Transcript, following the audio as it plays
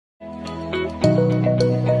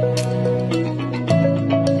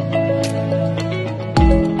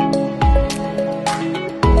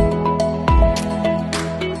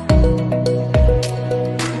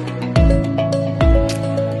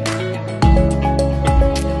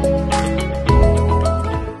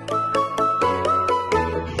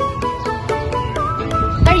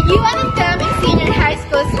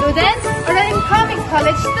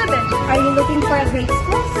private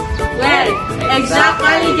schools? Well, Exact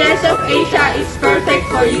Colleges of Asia is perfect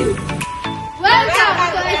for you. Welcome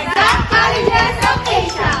to Exact Colleges of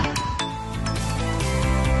Asia!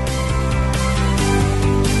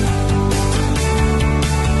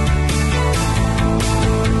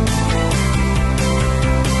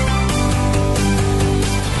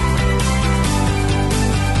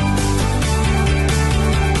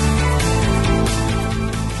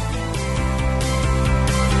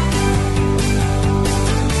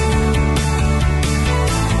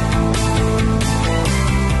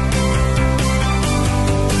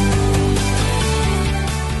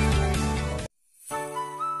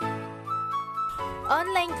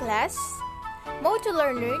 Online class,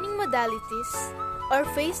 modular learning modalities, or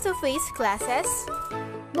face-to-face classes?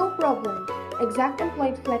 No problem. Exact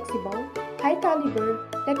employed flexible, high-caliber,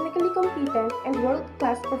 technically competent, and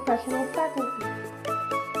world-class professional faculty.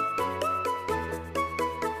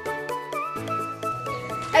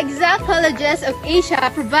 Exact Colleges of Asia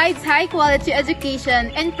provides high-quality education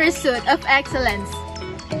in pursuit of excellence.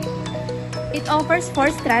 It offers 4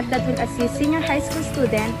 strands that will assist senior high school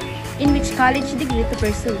students in which college degree to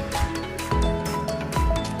pursue.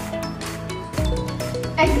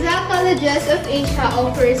 Exact Colleges of Asia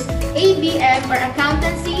offers ABM or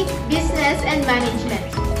Accountancy, Business, and Management.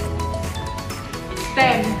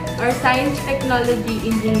 STEM or Science, Technology,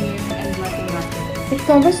 Engineering, and Mathematics. It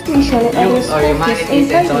covers tuition and other or Humanities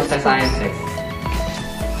and Social Sciences.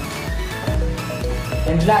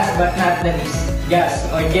 And last but not the least, GAS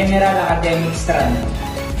or General Academic Strand.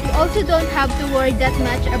 You also don't have to worry that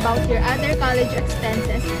much about your other college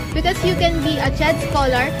expenses because you can be a CHED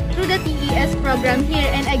scholar through the TES program here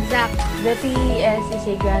in Exact. The TES is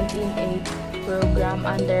a grant-in-aid program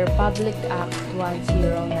under Public Act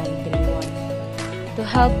 10931 to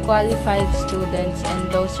help qualified students and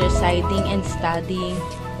those residing and studying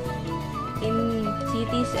in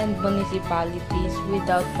cities and municipalities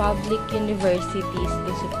without public universities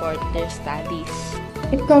to support their studies.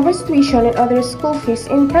 It covers tuition and other school fees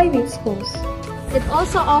in private schools. It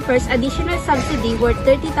also offers additional subsidy worth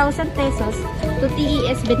 30,000 pesos to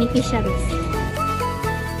TES beneficiaries.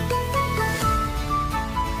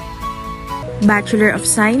 Bachelor of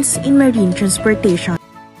Science in Marine Transportation.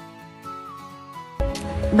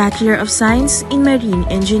 Bachelor of Science in Marine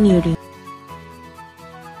Engineering.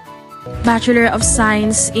 Bachelor of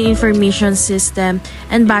Science in Information System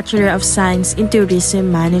and Bachelor of Science in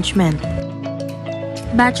Tourism Management.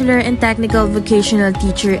 Bachelor in Technical-Vocational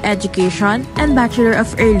Teacher Education and Bachelor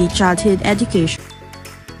of Early Childhood Education.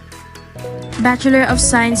 Bachelor of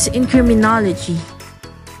Science in Criminology.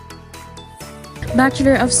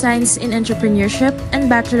 Bachelor of Science in Entrepreneurship and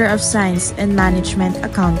Bachelor of Science in Management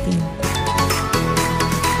Accounting.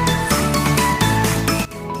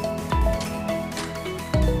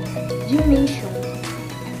 Gymnasium,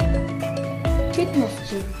 fitness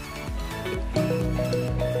gym,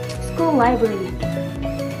 school library,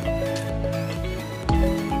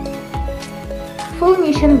 full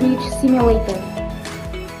mission bridge simulator,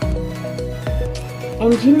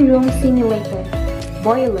 engine room simulator,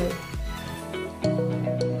 boiler,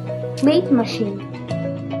 plate machine,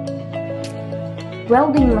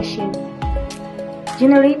 welding machine,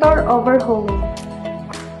 generator overhauling,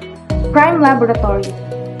 crime laboratory,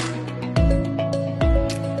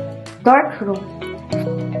 dark room,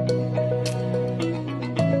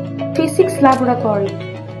 physics laboratory,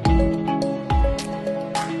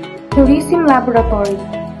 tourism laboratory,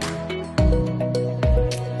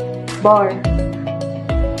 bar,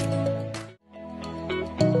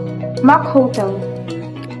 mock hotel,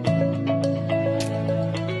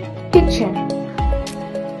 kitchen,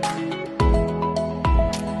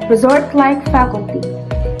 resort-like faculty,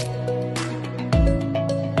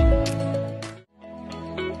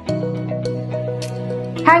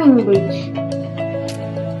 hanging bridge.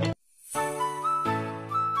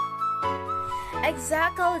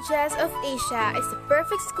 Exact Colleges of Asia is the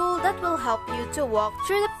perfect school that will help you to walk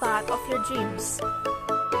through the path of your dreams.